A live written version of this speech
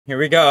Here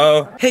we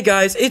go. Hey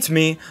guys, it's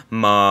me,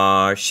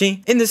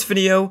 Marshy. In this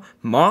video,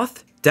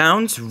 Moth,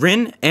 Downs,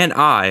 Rin, and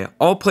I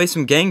all play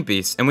some Gang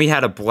Beasts, and we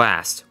had a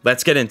blast.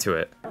 Let's get into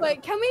it.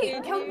 Wait, can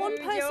one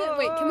person,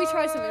 wait, can we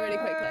try something really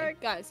quickly?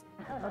 Guys,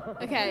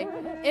 okay,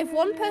 if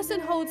one person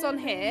holds on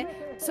here,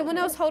 someone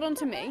else hold on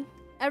to me,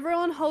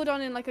 everyone hold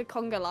on in like a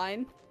conga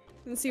line,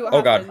 and see what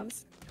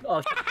happens.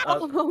 God.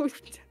 Oh,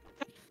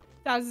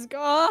 that's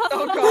God.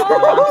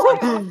 Oh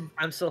God.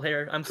 I'm still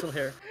here. I'm still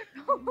here.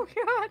 Oh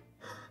God.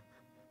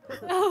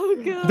 Oh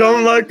God.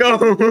 Don't let go.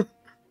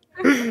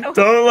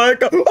 Don't let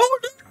go. Oh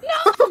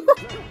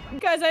no!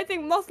 Guys, I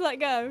think Moth let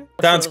go.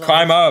 Downs,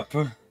 climb up.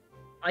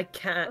 I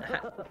can't.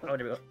 Oh, there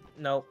we go.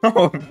 No.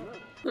 Oh.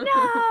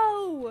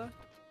 No!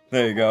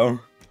 There you go.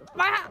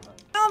 My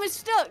arm is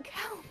stuck.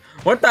 Help.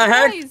 What the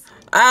heck? Guys,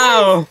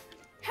 Ow!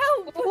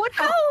 help! What?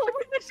 Help!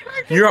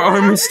 Your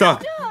arm is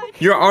stuck.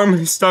 Your arm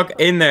is stuck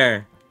in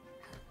there.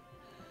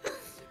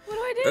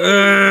 What do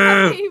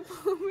I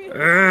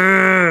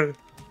do?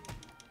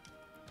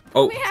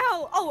 Oh.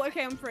 Meow! Oh,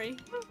 okay, I'm free.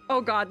 Oh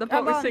God, the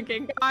boat is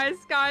sinking. Guys,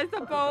 the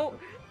boat.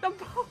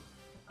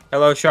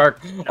 Hello, shark.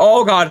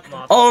 Oh God.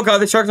 Oh God,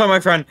 the shark's not my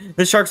friend.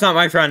 The shark's not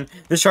my friend.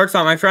 The shark's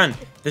not my friend.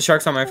 The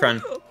shark's not my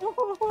friend.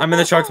 I'm in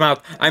the shark's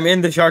mouth. I'm in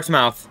the shark's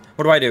mouth.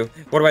 What do I do?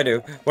 What do I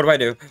do? What do I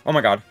do? Oh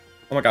my God.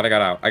 Oh my God, I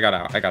got out. I got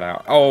out. I got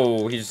out.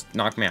 Oh, he just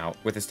knocked me out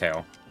with his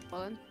tail.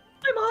 I'm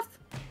off.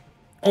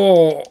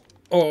 Oh.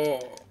 Oh.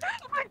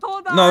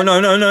 Hold on. No, no,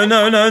 no, no,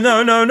 no, no,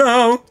 no, no,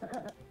 no.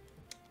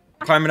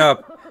 Climbing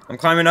up. I'm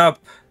climbing up.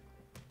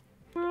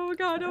 Oh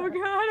God, oh God,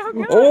 oh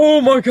God.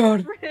 Oh my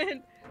God.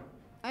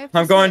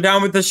 I'm going sleep.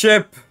 down with the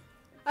ship.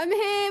 I'm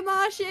here,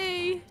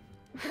 Marshy.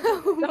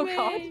 Oh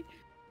God.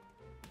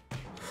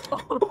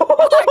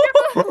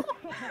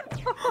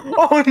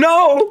 Oh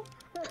no.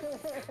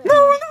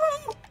 No,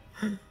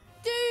 no.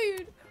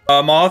 Dude.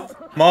 Moth,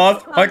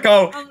 let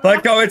go,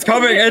 it's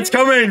coming, it's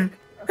coming,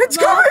 it's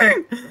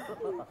coming!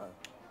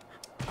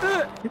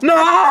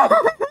 No!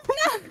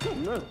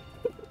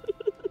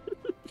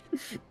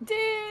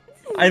 Dude.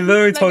 I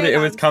literally told you it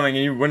was coming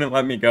and you wouldn't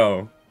let me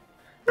go.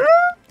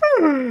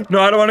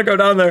 No, I don't want to go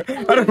down there.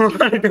 I don't want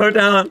to go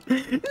down.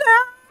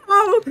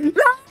 No!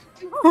 No!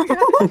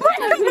 Oh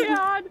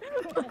God.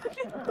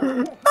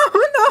 Oh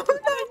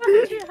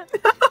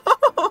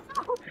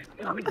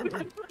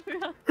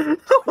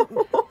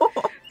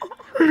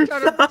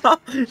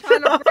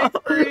Trying to break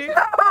free.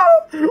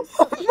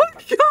 Oh my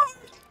God!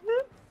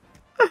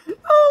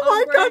 Oh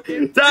my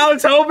God!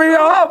 Downs, help me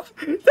up!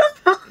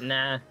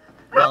 Nah.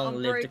 Long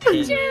live the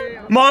king.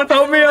 Moth,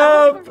 help me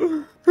up!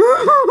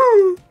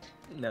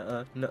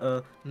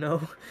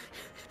 No.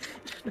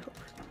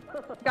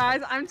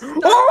 Guys, I'm stuck.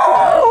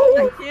 Oh!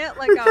 I can't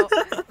let go.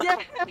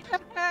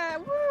 Yeah.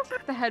 Woo.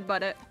 The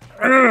headbutt it.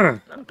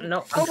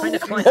 No, I'm trying to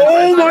climb.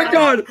 Oh my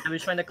God! I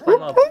was trying to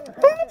climb up.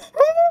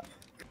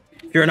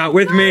 If you're not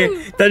with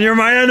me, then you're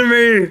my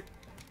enemy!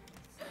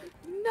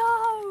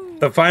 No.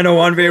 The final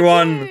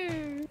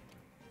 1v1.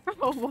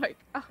 Oh my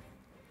God.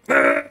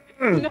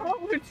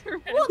 No, it's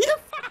What the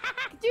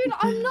fuck? Dude,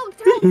 I'm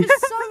knocked out for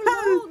so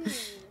long.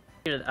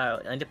 Figure it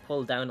out. I need to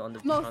pull down on the.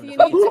 Moth, on you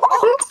the need to...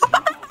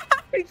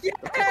 Yay!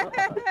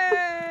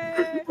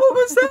 What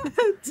was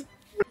that?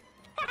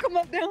 Come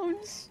up,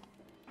 Downs.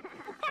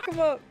 Come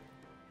up.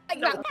 Like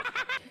that.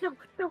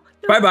 No.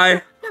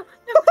 Bye-bye.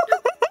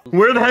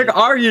 Where the heck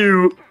are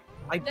you?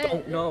 I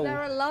don't know.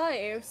 They're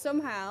alive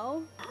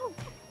somehow.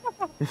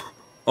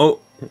 Oh.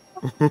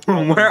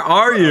 Where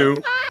are you?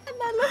 Ah,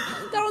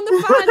 they're on the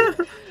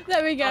fan.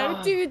 There we go.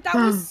 Dude, that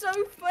was so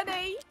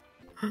funny.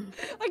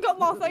 I got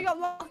Moth.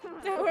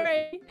 Don't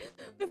worry.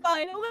 We're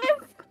fine. I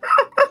live.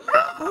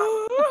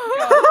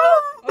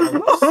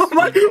 Oh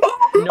my God.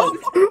 No.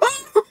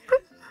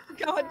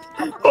 God.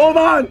 Hold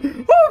on.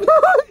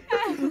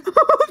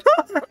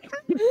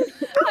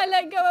 I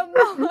let go of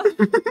Moth.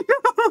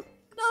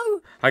 No.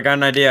 I got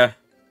an idea.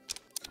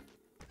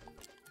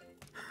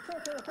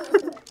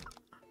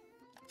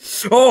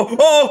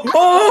 Oh!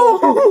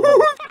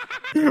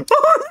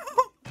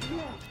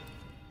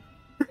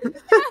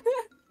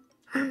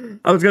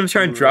 I was gonna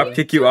try and drop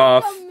kick you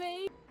off.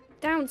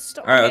 Down,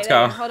 stop. All right, let's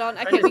go. Hold on.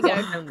 Okay, we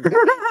go.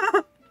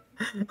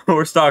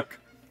 We're stuck.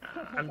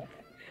 I'm...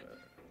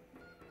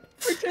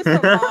 We're just a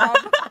mob.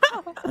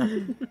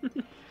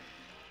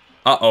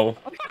 Uh-oh.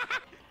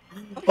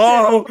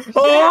 Oh!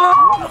 Oh!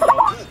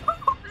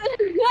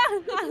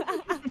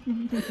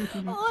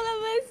 All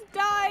of us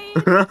died.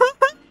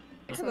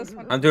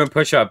 I'm doing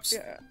push-ups.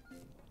 Yeah.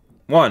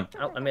 1,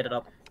 Oh, I made it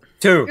up.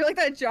 2, You're like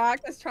that jock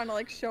that's trying to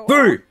like show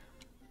 3, off.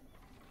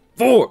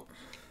 4,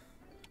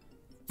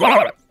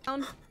 5.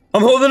 Down.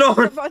 I'm holding We're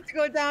on. about to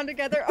go down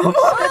together.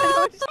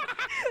 Oh shit.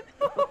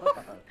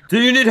 Do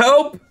you need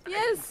help?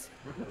 Yes.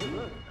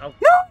 Oh.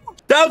 No!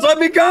 Downs, let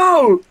me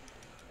go!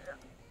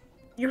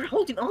 You're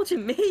holding on to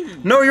me.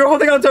 No, you're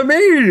holding on to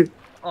me!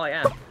 Oh, I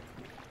am.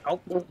 Oh.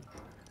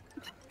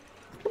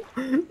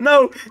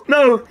 No,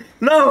 no,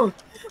 no!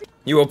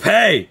 You will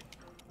pay!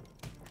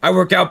 I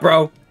work out,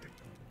 bro.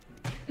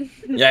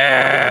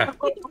 Yeah.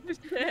 Oh,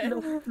 shit.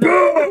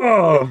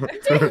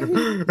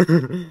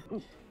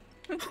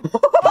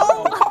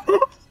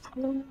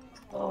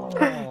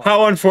 Oh.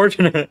 How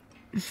unfortunate.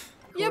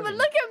 Yeah, but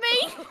look at me.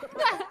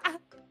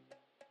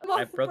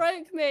 Moth broke-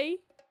 broke me.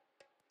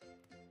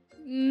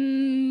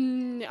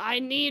 I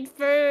need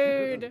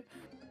food.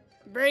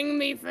 Bring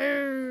me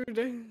food.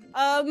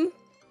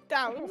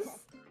 Downs.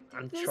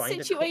 I'm There's a trying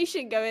to.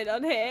 situation going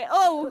on here.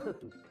 Oh.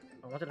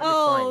 I wanted to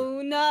decline.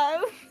 Oh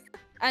no.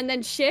 And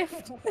then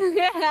shift.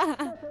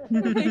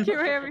 Make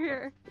your way over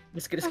here.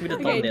 Just give me the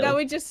Okay, thumbnail. now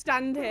we just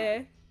stand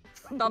here.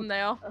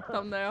 Thumbnail.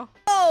 Thumbnail.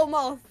 Oh,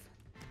 Moth.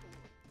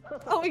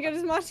 Oh my god,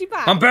 is Marty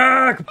back? I'm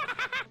back.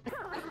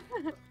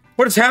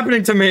 What is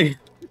happening to me?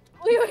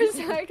 We were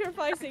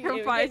sacrificing you.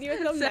 We gave you a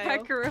thumbnail.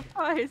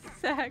 Sacrifice.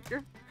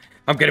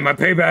 I'm getting my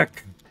payback.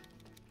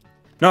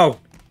 No.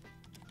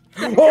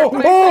 Oh!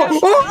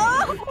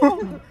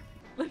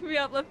 Lift me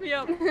up. Lift me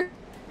up.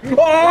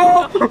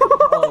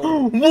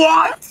 Oh!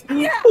 What?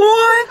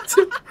 What?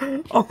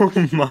 Oh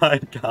my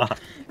god.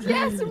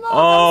 Yes, Moth.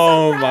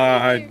 Oh I'm so proud of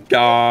my you.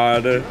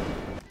 god.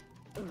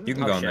 You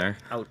can Oh, go in shit. there.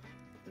 Oh.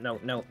 No,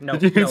 no, no,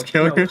 Did you no, just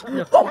kill no, yourself?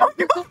 no, Oh my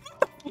god.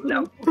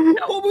 no,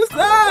 What was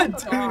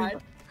that?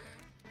 God.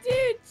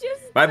 Dude,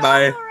 just Bye go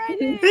bye.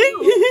 already.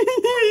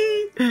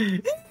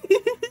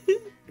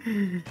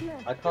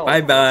 I call.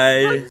 Bye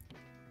bye.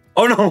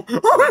 Oh no.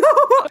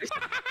 Oh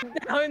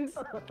Downs.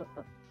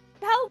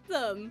 Help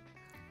them.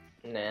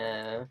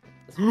 Nah.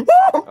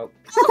 no.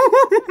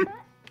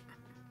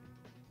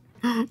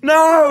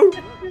 No.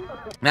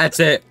 That's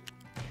it.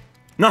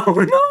 No, no,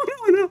 no,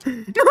 no, no, no.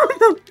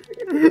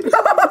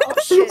 Oh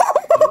shit.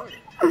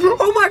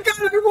 Oh my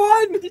god, I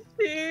won.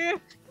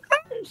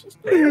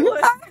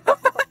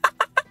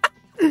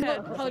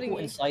 Holding Go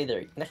you. inside there.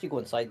 You can actually go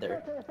inside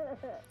there.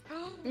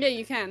 Yeah,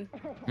 you can.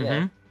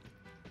 Yeah.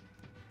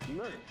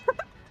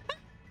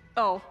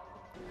 Oh.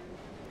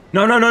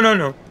 No, no, no, no,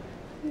 no.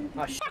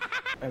 Oh shit.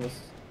 I was.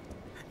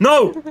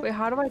 No. Wait,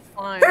 how do I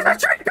climb? There's a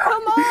train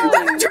coming. Come on.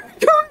 There's a train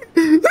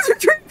coming. There's a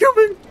train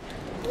coming.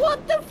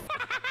 What the f?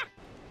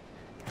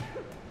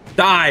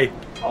 Die.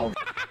 Oh.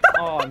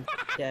 Oh, I'm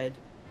dead.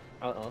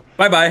 Uh-oh.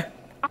 Bye bye.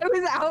 I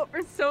was out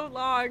for so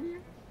long.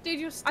 Dude,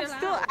 you're still I'm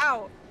still out.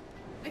 out.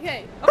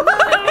 Okay. Oh,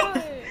 no.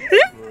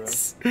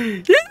 Yes.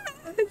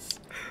 Yes.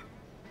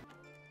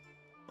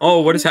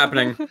 Oh, what is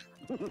happening?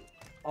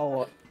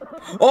 Oh.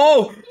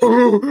 Oh.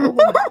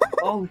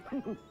 Oh.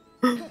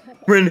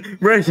 Rin.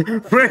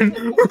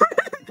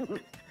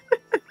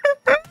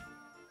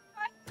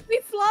 Be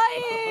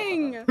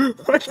flying.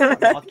 What the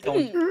heck? Moth,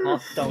 don't.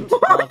 Moth, don't.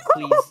 Moth,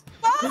 please.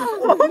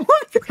 Oh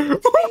my god! Oh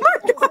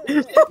my god! Oh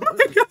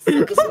my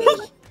god!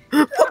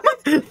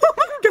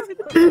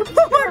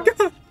 Oh my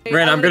god!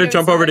 Ren, I'm gonna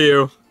jump over to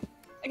you.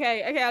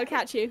 Okay, I'll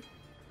catch you.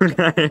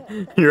 Okay,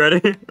 you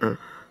ready?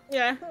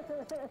 Yeah.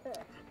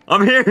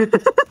 I'm here.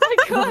 I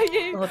got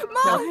you. Oh, Moth,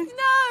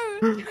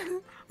 no.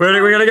 We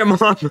gotta get Mom.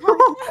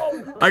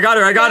 I got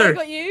her. I got I her.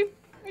 got you.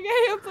 Okay,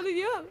 I'm pulling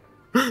you up.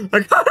 I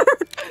got her.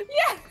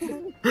 Yeah.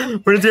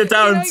 Where did you get Okay,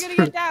 now downs? I gotta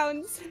get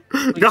downs.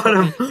 Got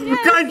him. Yeah.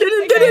 God, get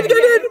in.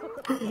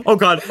 Oh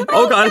god.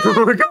 Oh god.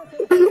 Oh my god.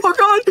 Oh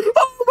god.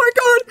 Oh my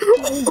god.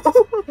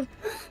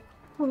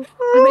 Oh,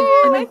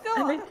 I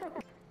thought.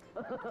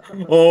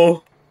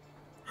 Oh.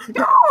 No.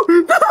 No.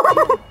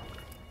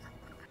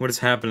 What is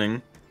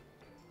happening?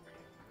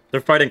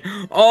 They're fighting.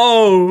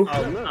 Oh.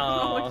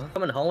 Oh.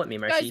 Coming home with me,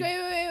 Guys, Mercy.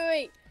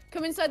 wait.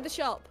 Come inside the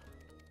shop.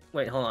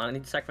 Wait, hold on. I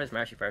need to sacrifice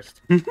Mercy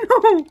first. No.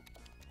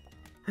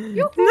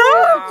 Yoo-hoo.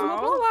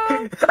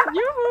 No.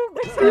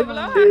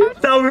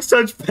 That was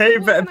such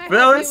payback.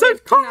 That was such.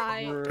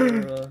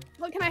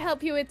 What can I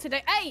help you with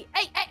today? Hey!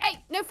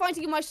 No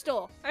fighting in my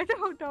store. I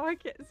don't know. I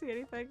can't see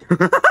anything.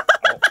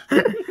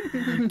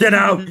 Get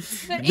out.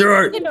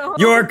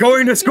 You are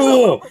going to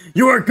school.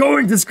 You are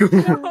going to school,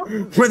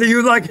 whether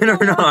you like it or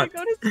I not. want to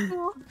go to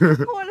school.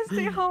 I want to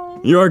stay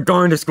home. You are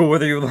going to school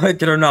whether you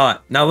like it or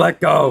not. Now let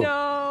go.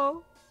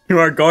 No. You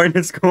are going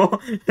to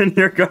school and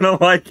you're gonna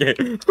like it.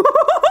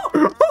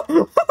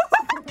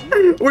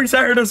 We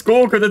sent her to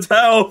school because it's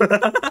hell.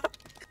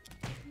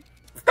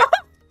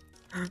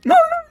 No.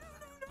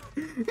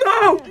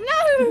 No!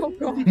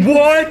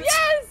 What?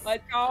 Yes!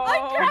 Let's go.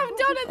 I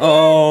grabbed on it.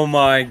 Oh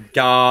my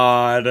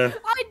god.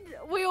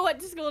 We all went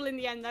to school in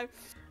the end, though.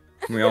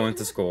 We all went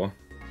to school.